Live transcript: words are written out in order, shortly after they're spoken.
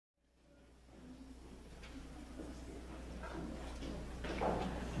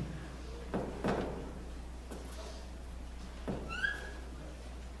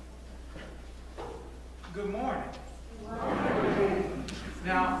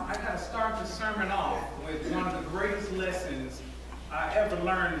I got to start the sermon off with one of the greatest lessons I ever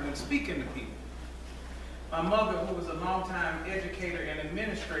learned when speaking to people. My mother, who was a longtime educator and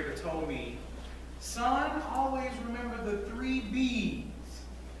administrator, told me, "Son, always remember the 3 B's.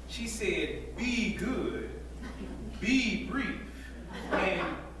 She said, be good, be brief, and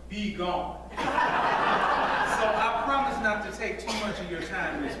be gone. So I promise not to take too much of your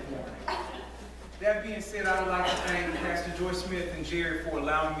time this morning. That being said, I would like to thank Pastor Joyce Smith and Jerry for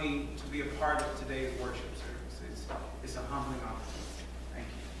allowing me to be a part of today's worship service. It's a humbling opportunity. Thank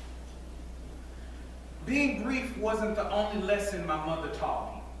you. Being brief wasn't the only lesson my mother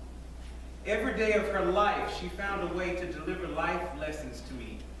taught me. Every day of her life, she found a way to deliver life lessons to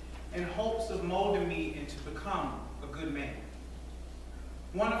me in hopes of molding me into become a good man.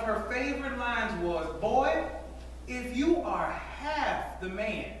 One of her favorite lines was, "Boy, if you are half the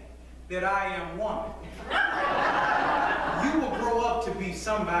man that I am woman, you will grow up to be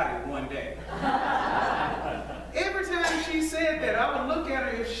somebody one day." Every time she said that, I would look at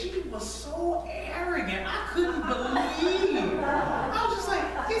her. If she was so arrogant, I couldn't believe. I was just like,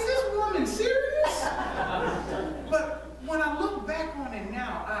 is this woman serious? But when I look back on it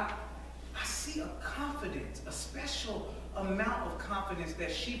now, I see a confidence, a special amount of confidence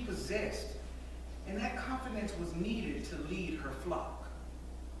that she possessed. And that confidence was needed to lead her flock.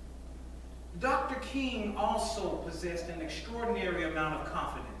 Dr. King also possessed an extraordinary amount of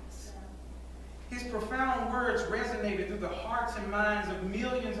confidence. His profound words resonated through the hearts and minds of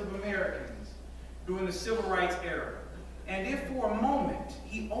millions of Americans during the Civil Rights era. And if for a moment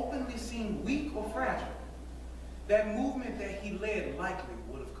he openly seemed weak or fragile, that movement that he led likely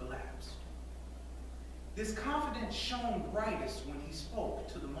would have collapsed. This confidence shone brightest when he spoke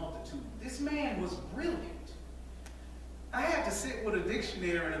to the multitude. This man was brilliant. I had to sit with a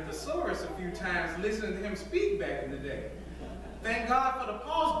dictionary and a thesaurus a few times listening to him speak back in the day. Thank God for the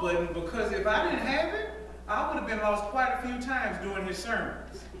pause button, because if I didn't have it, I would have been lost quite a few times during his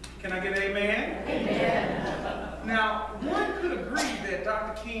sermons. Can I get an amen? Amen. Now, one could agree that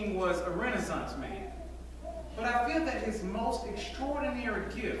Dr. King was a Renaissance man, but I feel that his most extraordinary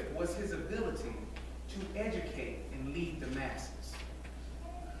gift was his ability to educate and lead the masses.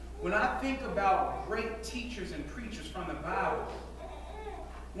 When I think about great teachers and preachers from the Bible,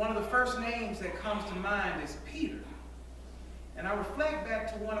 one of the first names that comes to mind is Peter. And I reflect back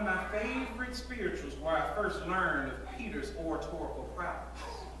to one of my favorite spirituals where I first learned of Peter's oratorical prowess.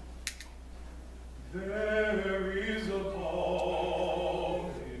 There is a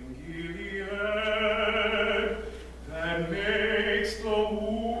balm in Gilead that makes the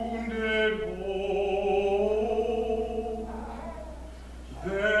wounded whole.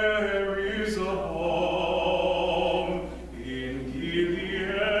 There is a balm in Gilead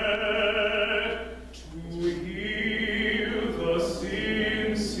to heal the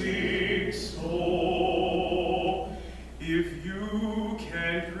sin-sick soul. If you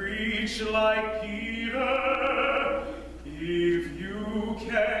can preach like Peter, if you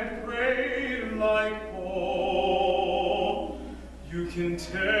can pray like Paul, you can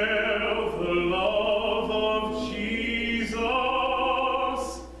tell the love of Jesus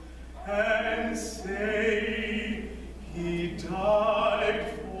and say he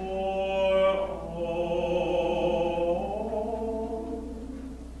died for all.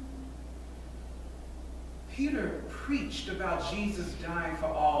 Peter preached about Jesus dying for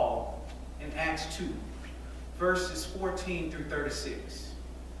all in Acts 2, verses 14 through 36.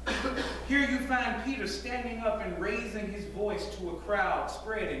 Here you find Peter standing up and raising his voice to a crowd,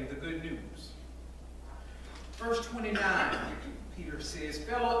 spreading the good news. Verse 29, Peter says,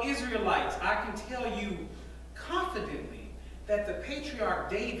 "Fellow Israelites, I can tell you confidently that the patriarch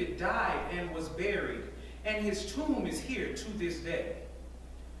David died and was buried, and his tomb is here to this day.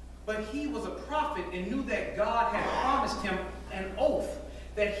 But he was a prophet and knew that God had promised him an oath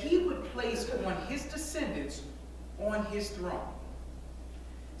that he would place on his descendants on his throne.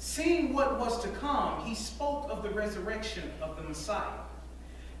 Seeing what was to come, he spoke of the resurrection of the Messiah,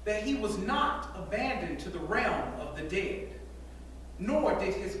 that he was not abandoned to the realm of the dead, nor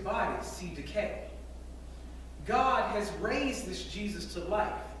did his body see decay. God has raised this Jesus to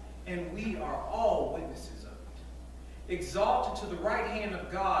life, and we are all witnesses of it. Exalted to the right hand of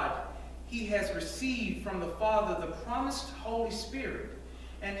God, he has received from the Father the promised Holy Spirit,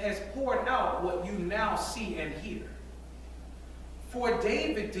 and has poured out what you now see and hear. For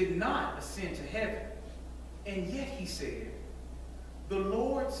David did not ascend to heaven, and yet he said, 'The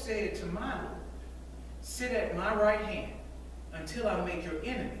Lord said to my Lord, sit at my right hand until I make your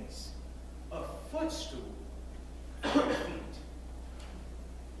enemies a footstool for your feet.'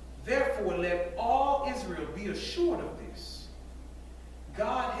 Therefore let all Israel be assured of this.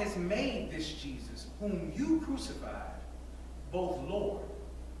 God has made this Jesus, whom you crucified, both Lord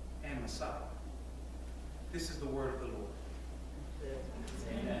and Messiah. This is the word of the Lord.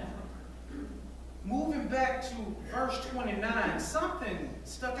 Amen. Moving back to verse 29, something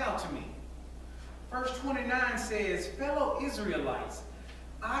stuck out to me. Verse 29 says, fellow Israelites,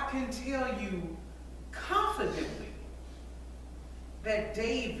 I can tell you confidently that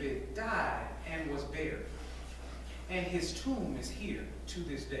David died and was buried, and his tomb is here to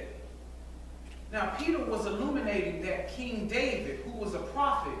this day. Now, Peter was illuminating that King David, who was a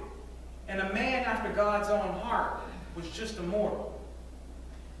prophet and a man after God's own heart, was just a mortal.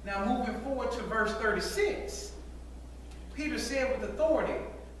 Now, moving forward to verse 36, Peter said with authority,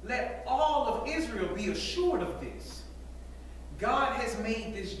 let all of Israel be assured of this. God has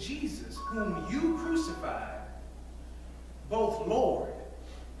made this Jesus, whom you crucified, both Lord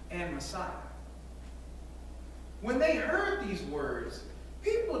and Messiah. When they heard these words,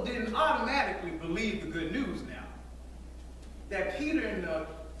 people didn't automatically believe the good news now that Peter and the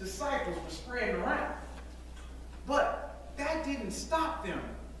disciples were spreading around. But that didn't stop them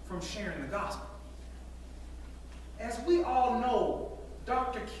from sharing the gospel. As we all know,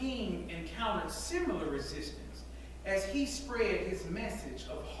 Dr. King encountered similar resistance as he spread his message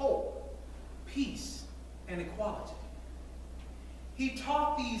of hope, peace, and equality. He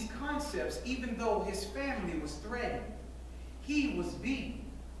taught these concepts even though his family was threatened, he was beaten,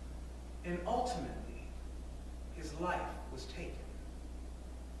 and ultimately his life was taken.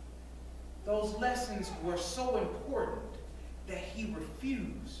 Those lessons were so important that he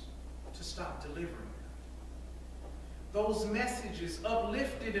refused to stop delivering them. Those messages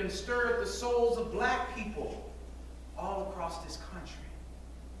uplifted and stirred the souls of black people all across this country.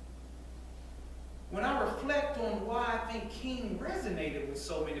 When I reflect on why I think King resonated with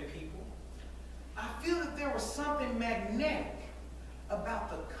so many people, I feel that there was something magnetic about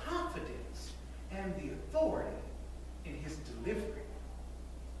the confidence and the authority in his delivery.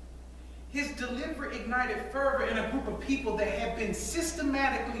 His delivery ignited fervor in a group of people that had been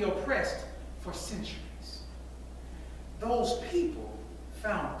systematically oppressed for centuries. Those people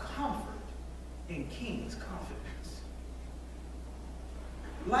found comfort in King's confidence.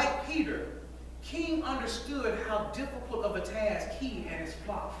 Like Peter, King understood how difficult of a task he and his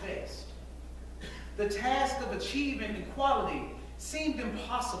flock faced. The task of achieving equality seemed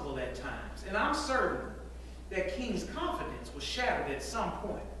impossible at times, and I'm certain that King's confidence was shattered at some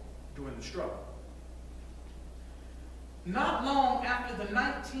point during the struggle. Not long after the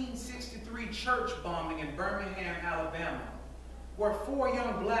 1963 church bombing in Birmingham, Alabama, where 4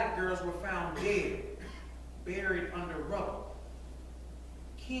 young black girls were found dead, buried under rubble,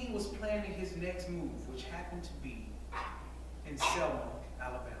 King was planning his next move, which happened to be in Selma,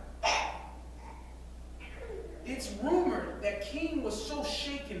 Alabama. It's rumored that King was so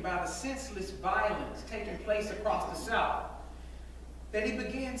shaken by the senseless violence taking place across the South that he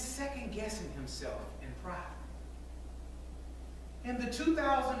began second-guessing himself in pride. In the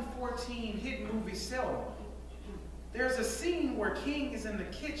 2014 hit movie Selma, there's a scene where King is in the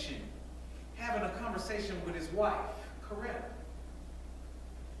kitchen having a conversation with his wife, Coretta.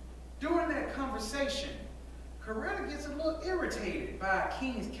 During that conversation, Coretta gets a little irritated by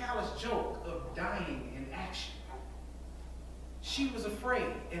King's callous joke of dying in action. She was afraid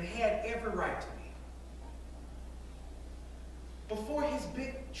and had every right to be. Before his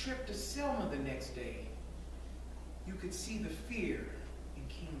big trip to Selma the next day, you could see the fear in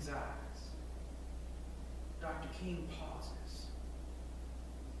King's eyes. Dr. King pauses.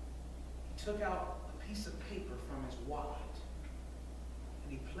 He took out a piece of paper from his wallet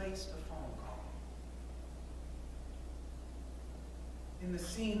and he placed a phone call. In the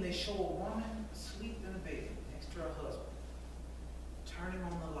scene, they show a woman asleep in a bed next to her husband, turning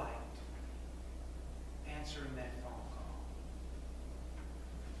on the light, answering that phone call.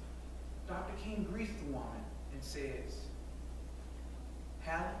 Dr. King greets the woman and says,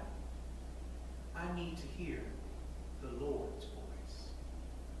 Hallie, I need to hear the Lord's voice.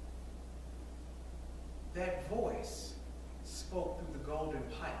 That voice spoke through the golden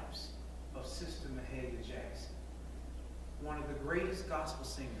pipes of Sister Mahalia Jackson, one of the greatest gospel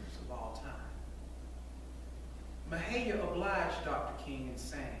singers of all time. Mahalia obliged Dr. King in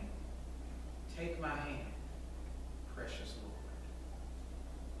saying, "Take my hand, precious Lord."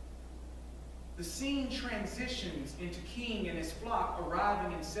 The scene transitions into King and his flock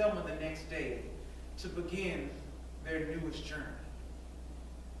arriving in Selma the next day to begin their newest journey.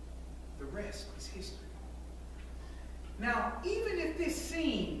 The rest is history. Now, even if this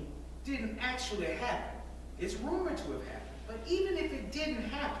scene didn't actually happen, it's rumored to have happened, but even if it didn't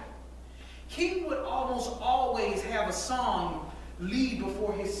happen, King would almost always have a song lead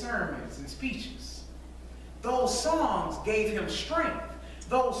before his sermons and speeches. Those songs gave him strength.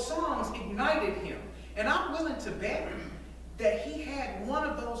 Those songs ignited him. And I'm willing to bet that he had one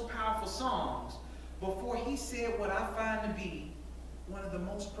of those powerful songs before he said what I find to be one of the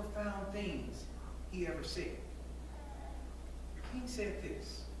most profound things he ever said. He said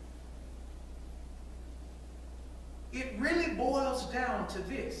this: it really boils down to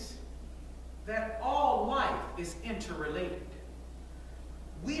this, that all life is interrelated.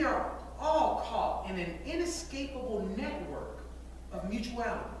 We are all caught in an inescapable network of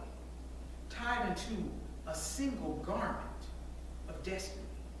mutuality, tied into a single garment of destiny.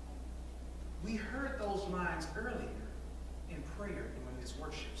 We heard those lines earlier in prayer during this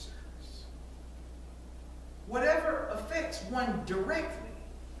worship service. Whatever affects one directly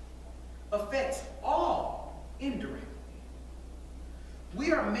affects all indirectly.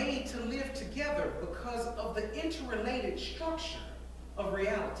 We are made to live together because of the interrelated structure of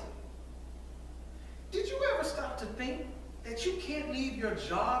reality. Did you ever stop to think that you can't leave your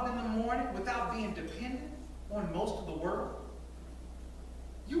job in the morning without being dependent on most of the world?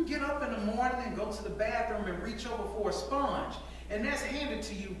 You get up in the morning and go to the bathroom and reach over for a sponge, and that's handed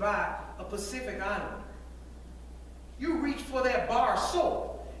to you by a Pacific Islander. You reach for that bar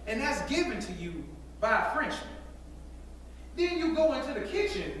soap, and that's given to you by a Frenchman. Then you go into the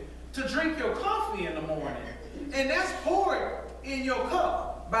kitchen to drink your coffee in the morning, and that's poured in your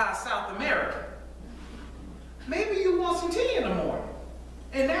cup by a South American. Maybe you want some tea in the morning,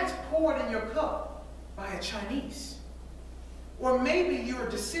 and that's poured in your cup by a Chinese. Or maybe you're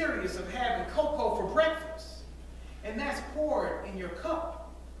desirous of having cocoa for breakfast, and that's poured in your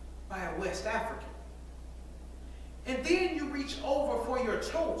cup by a West African. And then you reach over for your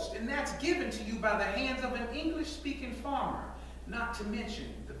toast, and that's given to you by the hands of an English-speaking farmer, not to mention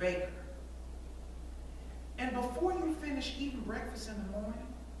the baker. And before you finish eating breakfast in the morning,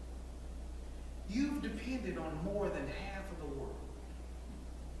 you've depended on more than half of the world.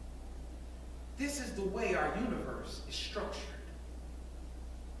 This is the way our universe is structured.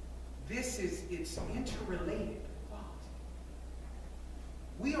 This is its interrelated quality.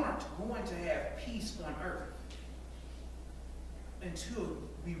 We aren't going to have peace on earth until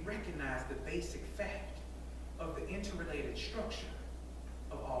we recognize the basic fact of the interrelated structure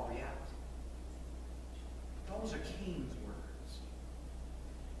of all reality. Those are King's words.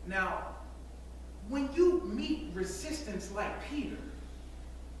 Now, when you meet resistance like Peter,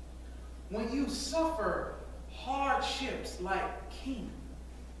 when you suffer hardships like King,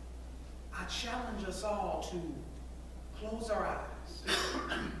 I challenge us all to close our eyes,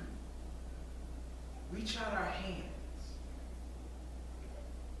 reach out our hands,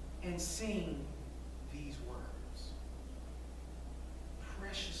 and sing these words.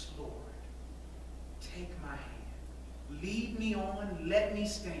 Precious Lord, take my hand. Lead me on, let me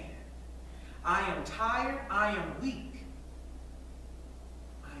stand. I am tired, I am weak,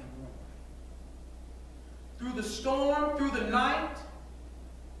 I am worn. Through the storm, through the night,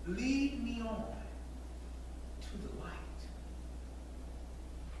 lead me on to the light.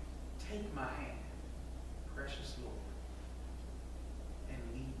 Take my hand, precious Lord, and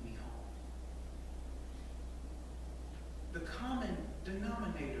lead me home. The common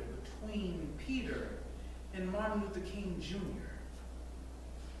denominator between Peter and Martin Luther King Jr.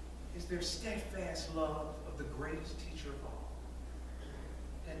 is their steadfast love of the greatest teacher of all.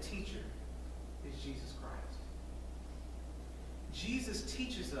 That teacher is Jesus Christ. Jesus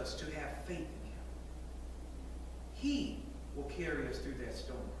teaches us to have faith in him. He will carry us through that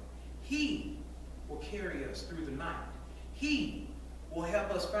storm. He will carry us through the night. He will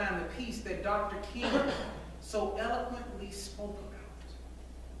help us find the peace that Dr. King so eloquently spoke about.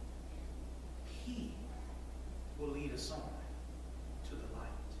 He will lead us on.